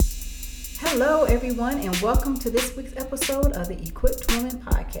Hello, everyone, and welcome to this week's episode of the Equipped Woman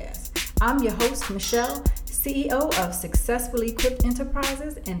Podcast. I'm your host, Michelle, CEO of Successfully Equipped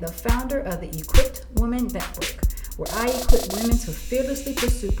Enterprises and the founder of the Equipped Woman Network, where I equip women to fearlessly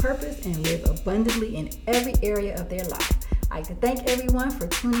pursue purpose and live abundantly in every area of their life. I'd like to thank everyone for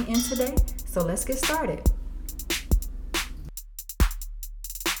tuning in today, so let's get started.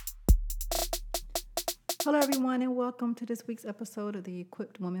 Hello, everyone, and welcome to this week's episode of the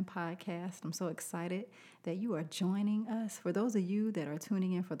Equipped Woman Podcast. I'm so excited that you are joining us. For those of you that are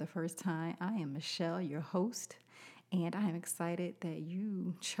tuning in for the first time, I am Michelle, your host, and I am excited that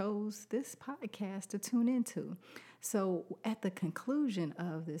you chose this podcast to tune into. So at the conclusion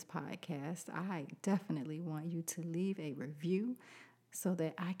of this podcast, I definitely want you to leave a review so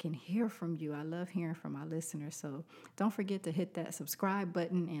that I can hear from you. I love hearing from my listeners. So don't forget to hit that subscribe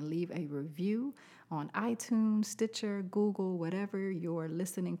button and leave a review on iTunes, Stitcher, Google, whatever your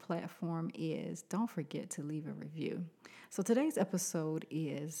listening platform is. Don't forget to leave a review. So today's episode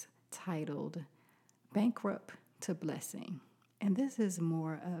is titled Bankrupt to Blessing. And this is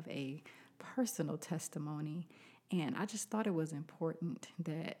more of a personal testimony. And I just thought it was important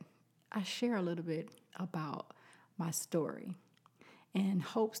that I share a little bit about my story, in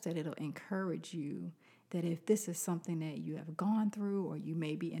hopes that it'll encourage you that if this is something that you have gone through or you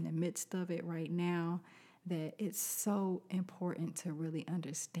may be in the midst of it right now, that it's so important to really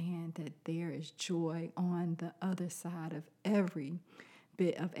understand that there is joy on the other side of every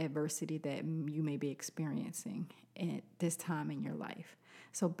bit of adversity that you may be experiencing at this time in your life.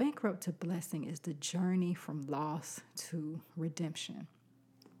 So Bankrupt to Blessing is the journey from loss to redemption.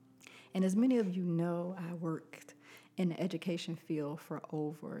 And as many of you know, I worked in the education field for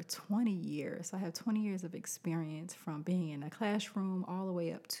over 20 years. I have 20 years of experience from being in a classroom all the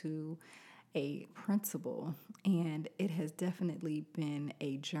way up to a principal. And it has definitely been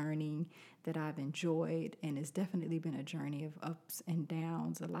a journey that I've enjoyed, and it's definitely been a journey of ups and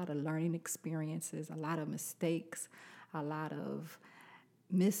downs, a lot of learning experiences, a lot of mistakes, a lot of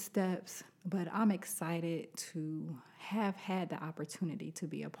missteps. But I'm excited to have had the opportunity to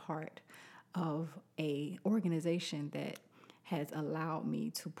be a part of a organization that has allowed me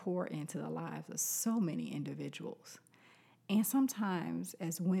to pour into the lives of so many individuals. And sometimes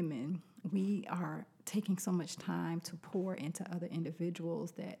as women, we are taking so much time to pour into other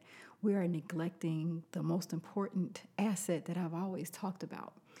individuals that we are neglecting the most important asset that I've always talked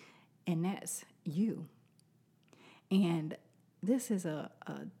about, and that's you. And this is a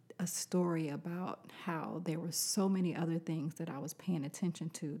story about how there were so many other things that I was paying attention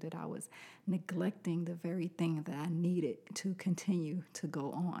to, that I was neglecting the very thing that I needed to continue to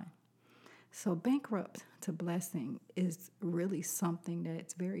go on. So Bankrupt to Blessing is really something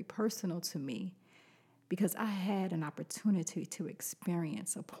that's very personal to me, because I had an opportunity to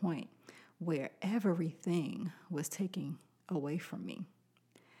experience a point where everything was taken away from me.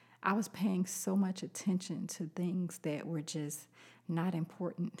 I was paying so much attention to things that were just not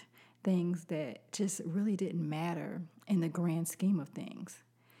important, things that just really didn't matter in the grand scheme of things.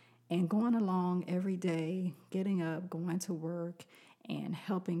 And going along every day, getting up, going to work, and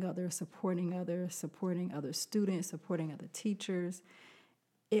helping others, supporting other students, supporting other teachers,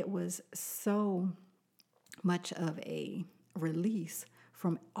 it was so much of a release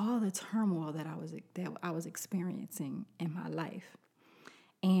from all the turmoil that I was experiencing in my life.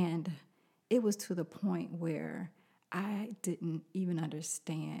 And it was to the point where I didn't even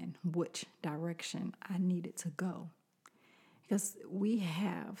understand which direction I needed to go. Because we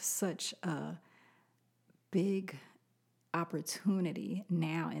have such a big opportunity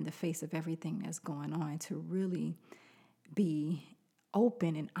now in the face of everything that's going on to really be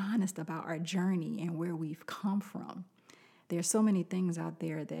open and honest about our journey and where we've come from. There's so many things out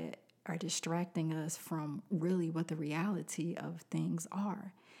there that are distracting us from really what the reality of things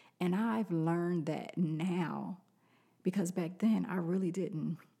are. And I've learned that now, because back then I really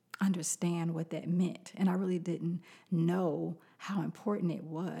didn't understand what that meant. And I really didn't know how important it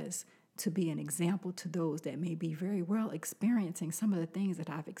was to be an example to those that may be very well experiencing some of the things that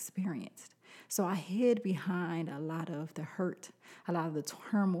I've experienced. So I hid behind a lot of the hurt, a lot of the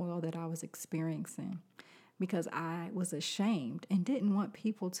turmoil that I was experiencing, because I was ashamed and didn't want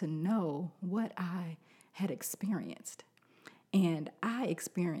people to know what I had experienced. And I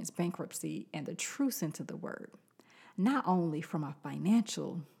experienced bankruptcy in the true sense of the word, not only from a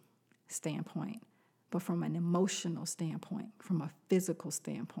financial standpoint, but from an emotional standpoint, from a physical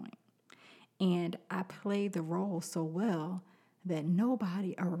standpoint. And I played the role so well that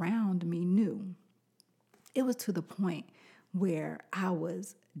nobody around me knew. It was to the point where I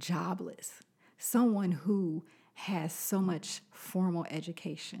was jobless. Someone who has so much formal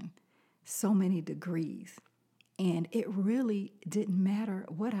education, so many degrees. And it really didn't matter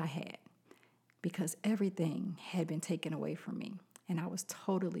what I had because everything had been taken away from me and I was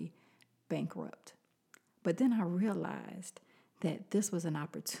totally bankrupt. But then I realized that this was an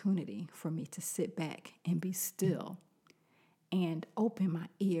opportunity for me to sit back and be still and open my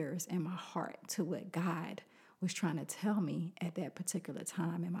ears and my heart to what God was trying to tell me at that particular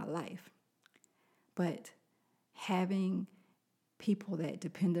time in my life. But having people that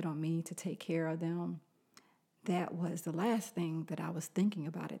depended on me to take care of them, that was the last thing that I was thinking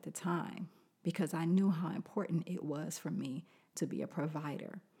about at the time because I knew how important it was for me to be a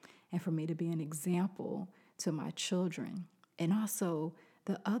provider and for me to be an example to my children and also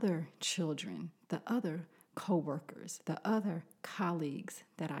the other children, the other coworkers, the other colleagues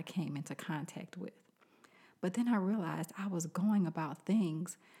that I came into contact with. But then I realized I was going about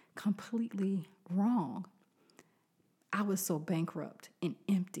things completely wrong. I was so bankrupt and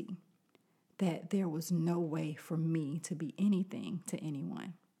empty that there was no way for me to be anything to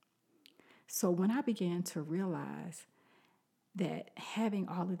anyone. So when I began to realize that having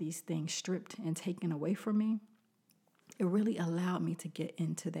all of these things stripped and taken away from me, it really allowed me to get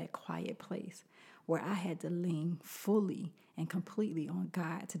into that quiet place where I had to lean fully and completely on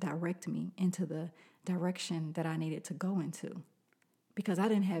God to direct me into the direction that I needed to go into because I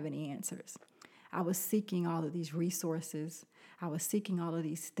didn't have any answers. I was seeking all of these resources. I was seeking all of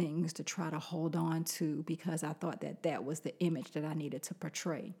these things to try to hold on to because I thought that that was the image that I needed to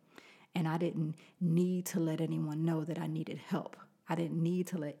portray. And I didn't need to let anyone know that I needed help. I didn't need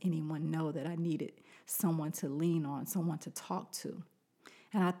to let anyone know that I needed someone to lean on, someone to talk to.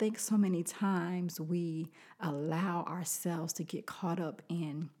 And I think so many times we allow ourselves to get caught up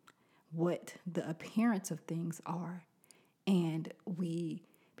in what the appearance of things are, and we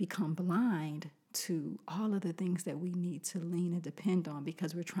become blind to all of the things that we need to lean and depend on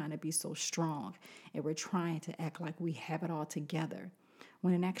because we're trying to be so strong and we're trying to act like we have it all together,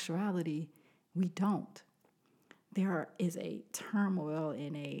 when in actuality, we don't. There is a turmoil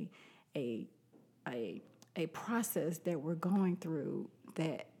and a process that we're going through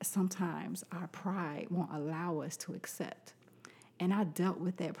that sometimes our pride won't allow us to accept. And I dealt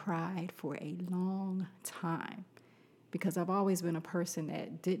with that pride for a long time because I've always been a person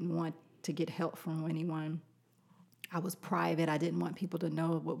that didn't want to get help from anyone. I was private. I didn't want people to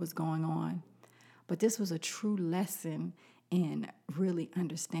know what was going on. But this was a true lesson in really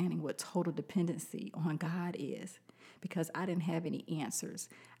understanding what total dependency on God is because I didn't have any answers.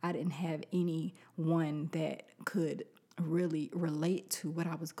 I didn't have anyone that could really relate to what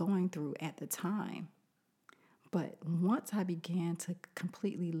I was going through at the time. But once I began to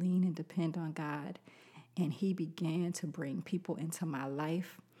completely lean and depend on God, and He began to bring people into my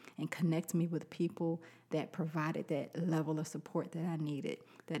life and connect me with people that provided that level of support that I needed,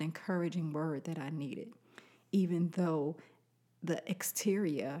 that encouraging word that I needed, even though the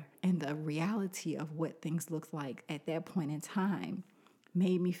exterior and the reality of what things looked like at that point in time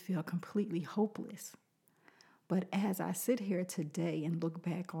made me feel completely hopeless. But as I sit here today and look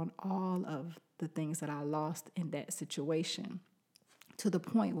back on all of the things that I lost in that situation, to the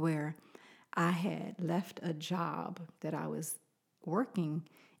point where I had left a job that I was working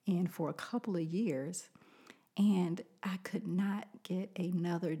in for a couple of years, and I could not get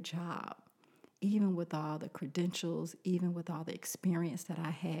another job, even with all the credentials, even with all the experience that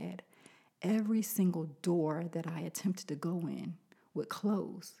I had. Every single door that I attempted to go in would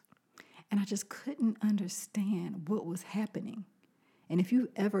close. And I just couldn't understand what was happening. And if you've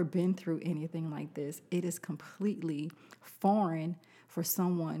ever been through anything like this, it is completely foreign for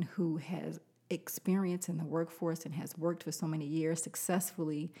someone who has experience in the workforce and has worked for so many years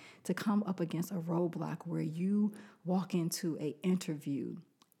successfully to come up against a roadblock where you walk into an interview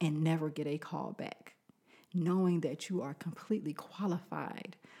and never get a call back, knowing that you are completely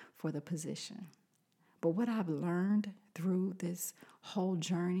qualified for the position. But what I've learned through this whole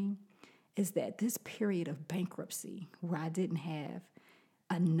journey is that this period of bankruptcy where I didn't have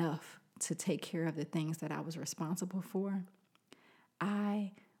enough to take care of the things that I was responsible for,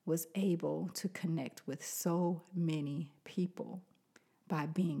 I was able to connect with so many people by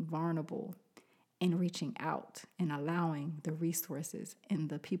being vulnerable and reaching out and allowing the resources and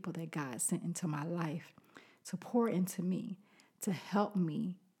the people that God sent into my life to pour into me, to help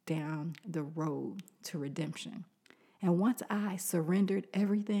me down the road to redemption. And once I surrendered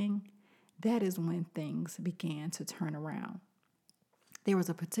everything, that is when things began to turn around. There was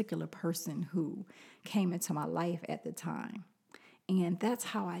a particular person who came into my life at the time. And that's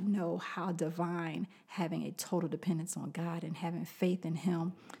how I know how divine having a total dependence on God and having faith in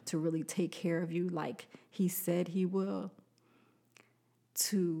Him to really take care of you like He said He will.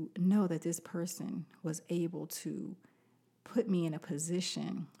 to know that this person was able to put me in a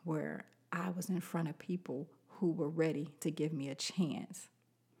position where I was in front of people who were ready to give me a chance.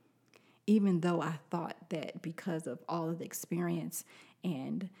 Even though I thought that because of all of the experience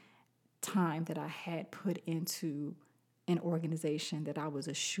and time that I had put into an organization that I was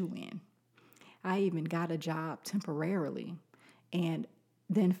a shoo-in. I even got a job temporarily and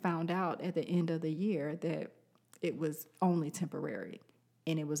then found out at the end of the year that it was only temporary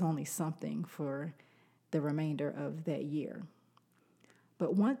and it was only something for the remainder of that year.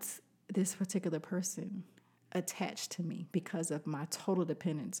 But once this particular person attached to me because of my total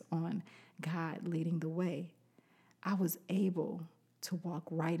dependence on God leading the way, I was able to walk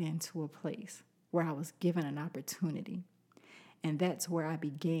right into a place where I was given an opportunity. And that's where I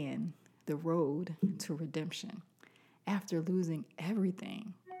began the road to redemption. After losing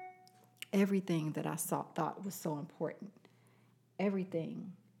everything that I thought was so important,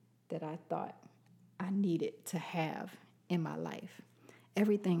 everything that I thought I needed to have in my life,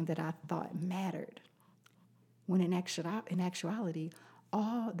 everything that I thought mattered, when in actuality,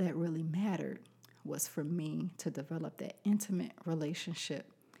 all that really mattered was for me to develop that intimate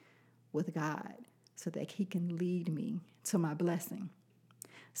relationship with God so that He can lead me to my blessing.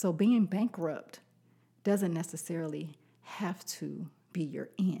 So being bankrupt doesn't necessarily have to be your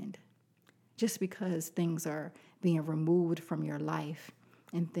end. Just because things are being removed from your life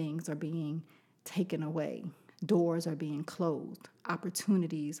and things are being taken away, doors are being closed,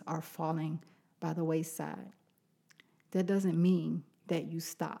 opportunities are falling by the wayside, that doesn't mean that you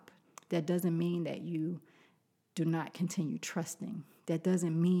stop. That doesn't mean that you do not continue trusting. That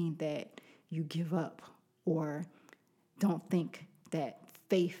doesn't mean that you give up or don't think that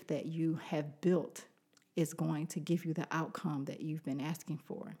faith that you have built is going to give you the outcome that you've been asking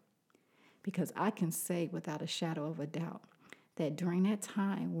for. Because I can say without a shadow of a doubt that during that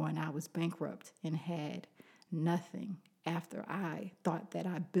time when I was bankrupt and had nothing, after I thought that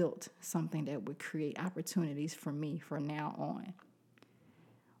I built something that would create opportunities for me from now on,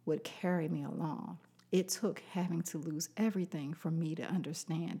 would carry me along. It took having to lose everything for me to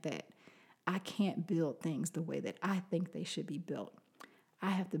understand that I can't build things the way that I think they should be built. I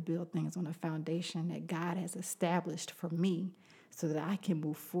have to build things on a foundation that God has established for me so that I can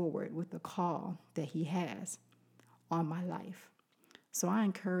move forward with the call that He has on my life. So I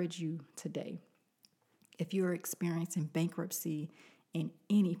encourage you today, if you're experiencing bankruptcy in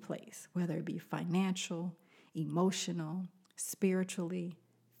any place, whether it be financial, emotional, spiritually,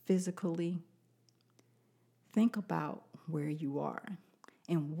 physically, think about where you are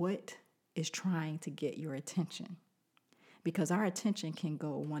and what is trying to get your attention. Because our attention can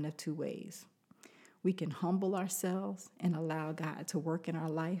go one of two ways. We can humble ourselves and allow God to work in our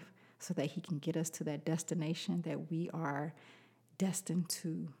life so that He can get us to that destination that we are destined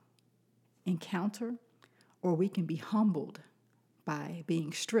to encounter, or we can be humbled by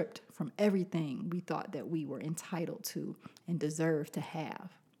being stripped from everything we thought that we were entitled to and deserved to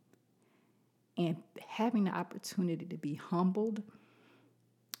have. And having the opportunity to be humbled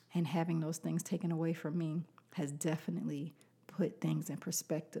and having those things taken away from me has definitely put things in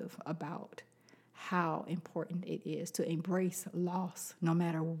perspective about how important it is to embrace loss no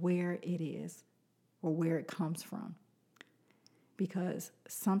matter where it is or where it comes from. Because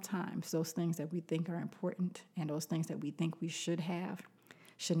sometimes those things that we think are important and those things that we think we should have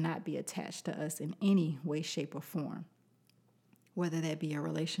should not be attached to us in any way, shape, or form. Whether that be a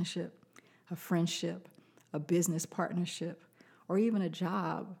relationship, a friendship, a business partnership, or even a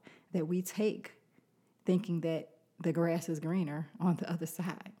job that we take thinking that the grass is greener on the other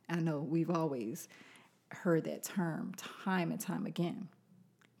side. I know we've always heard that term time and time again.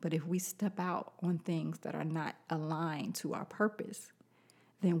 But if we step out on things that are not aligned to our purpose,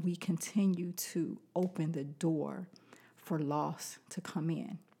 then we continue to open the door for loss to come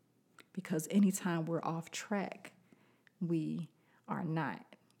in. Because anytime we're off track, we are not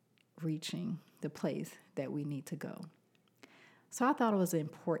reaching the place that we need to go. So I thought it was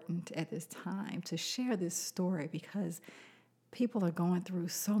important at this time to share this story because people are going through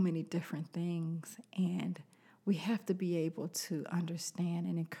so many different things, and we have to be able to understand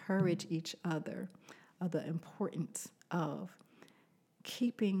and encourage each other of the importance of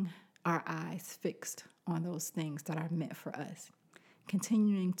keeping our eyes fixed on those things that are meant for us,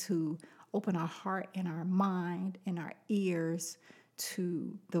 continuing to open our heart and our mind and our ears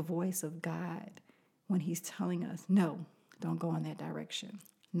to the voice of God when He's telling us, no, don't go in that direction.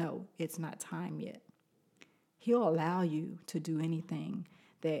 No, it's not time yet. He'll allow you to do anything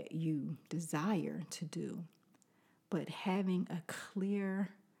that you desire to do. But having a clear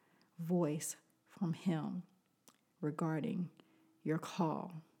voice from Him regarding your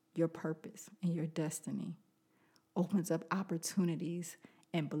call, your purpose, and your destiny. Opens up opportunities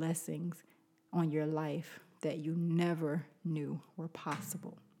and blessings on your life that you never knew were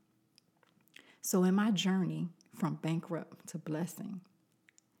possible. So in my journey from bankrupt to blessing,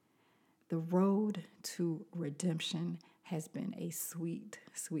 the road to redemption has been a sweet,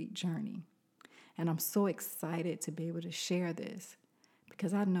 sweet journey. And I'm so excited to be able to share this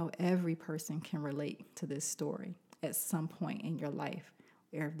because I know every person can relate to this story at some point in your life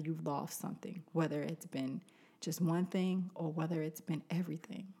where you've lost something, whether it's been just one thing or whether it's been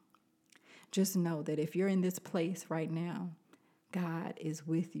everything. Just know that if you're in this place right now, God is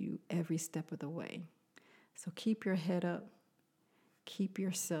with you every step of the way. So keep your head up, keep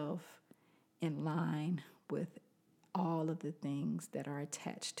yourself in line with all of the things that are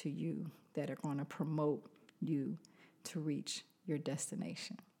attached to you that are going to promote you to reach your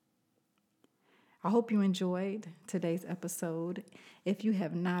destination. I hope you enjoyed today's episode. If you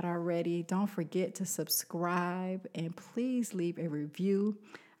have not already, don't forget to subscribe and please leave a review.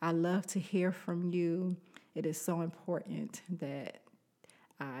 I love to hear from you. It is so important that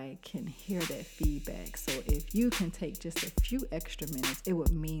I can hear that feedback. So if you can take just a few extra minutes, it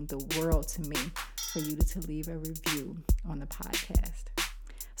would mean the world to me for you to leave a review on the podcast.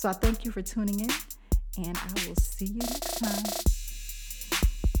 So I thank you for tuning in, and I will see you next time.